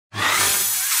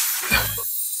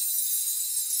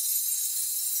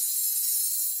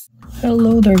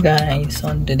Hello there guys,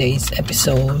 on today's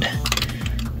episode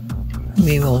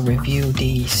we will review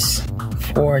these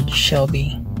Ford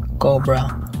Shelby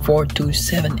Cobra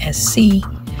 427SC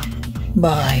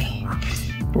by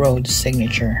Road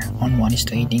Signature on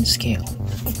 1:18 scale.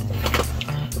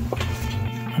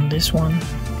 On this one,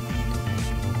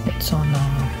 it's on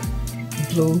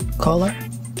blue color.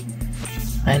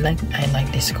 I like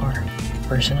this car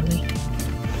personally.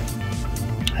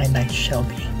 I like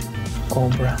Shelby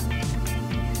Cobra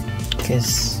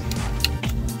because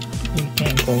you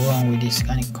can't go wrong with these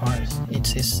kind of cars.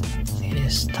 It is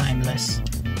timeless.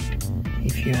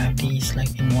 If you have these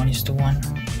like in 1:1,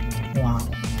 wow,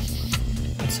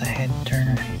 it's a head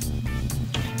turner.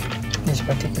 This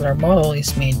particular model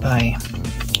is made by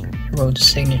Road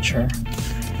Signature,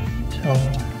 so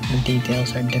the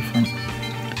details are different.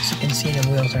 As you can see, the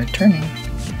wheels are turning.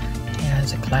 It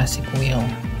has a classic wheel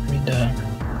with the,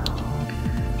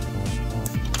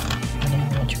 I don't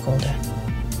know what you call that,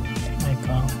 like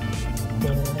a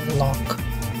lock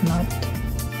nut,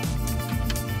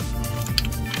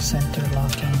 center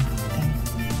locking thing.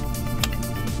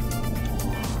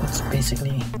 It's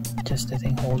basically just the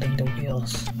thing holding the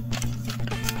wheels.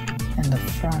 And the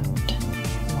front,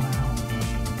 wow,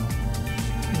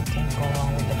 you can't go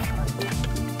wrong with the front.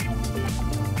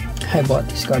 I bought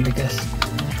this car because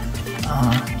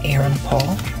Aaron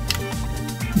Paul,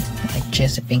 like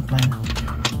Jesse Pinkman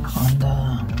on the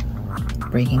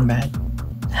Breaking Bad,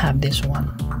 have this one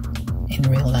in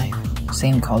real life.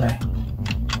 Same color,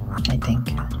 I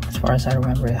think. As far as I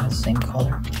remember, it has the same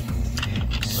color.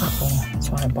 So that's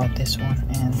why I bought this one,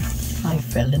 and I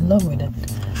fell in love with it.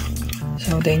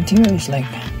 So the interior is like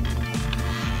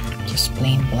just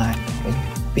plain black with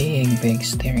big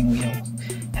steering wheel.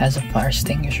 Has a fire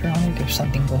extinguisher on it. If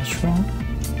something goes wrong,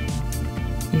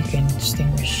 you can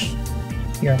extinguish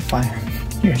your fire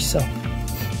yourself,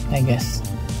 I guess.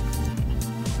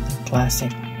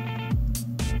 Classic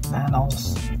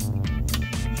panels,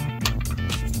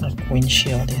 like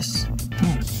windshield is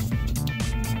nice.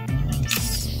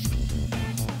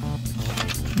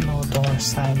 No door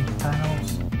side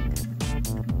panels.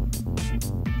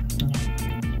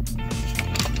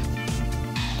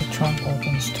 The trunk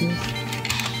opens too.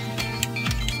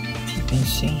 You can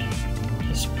see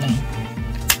just plain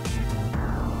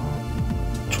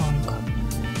trunk.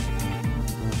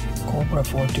 Cobra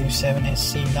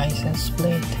 427SC license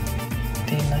plate,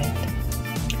 taillight.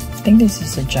 I think this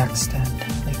is a jack stand.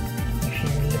 Like if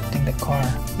you're lifting the car,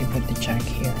 you put the jack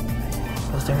here.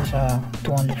 Because there's a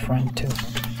two on the front too.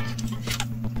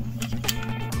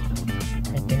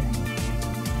 Right there.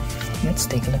 Let's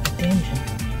take a look at the engine.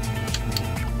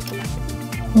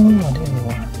 Oh, there you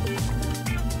are.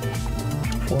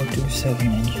 427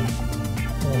 engine.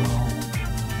 Wow.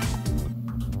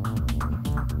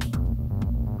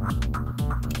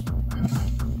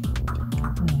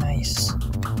 Nice.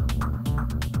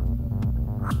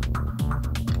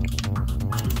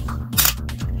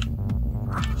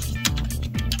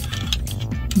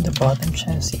 The bottom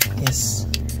chassis is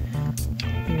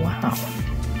wow.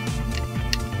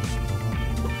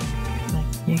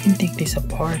 Like you can take this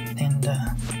apart and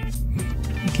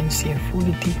you can see a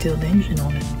fully detailed engine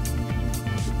on it.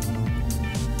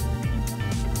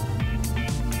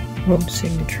 Road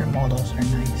Signature models are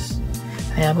nice.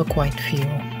 I have quite few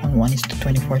on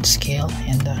 1:24 scale,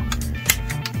 and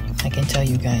I can tell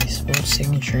you guys, Road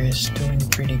Signature is doing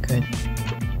pretty good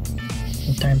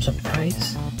in terms of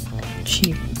price.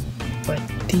 Cheap but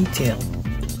detailed.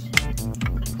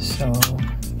 So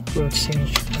Road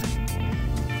Signature,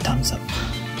 thumbs up.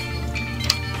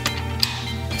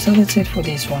 So that's it for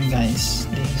this one, guys.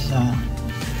 This is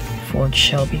Ford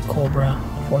Shelby Cobra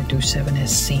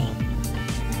 427SC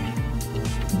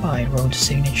by Road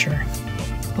Signature.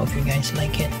 Hope you guys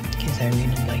like it, because I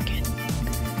really like it.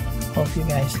 Hope you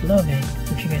guys love it.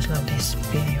 If you guys love this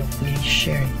video, please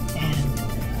share it,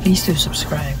 and please do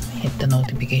subscribe. Hit the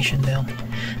notification bell.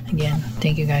 Again,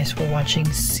 thank you guys for watching.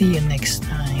 See you next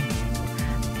time.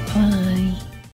 Bye.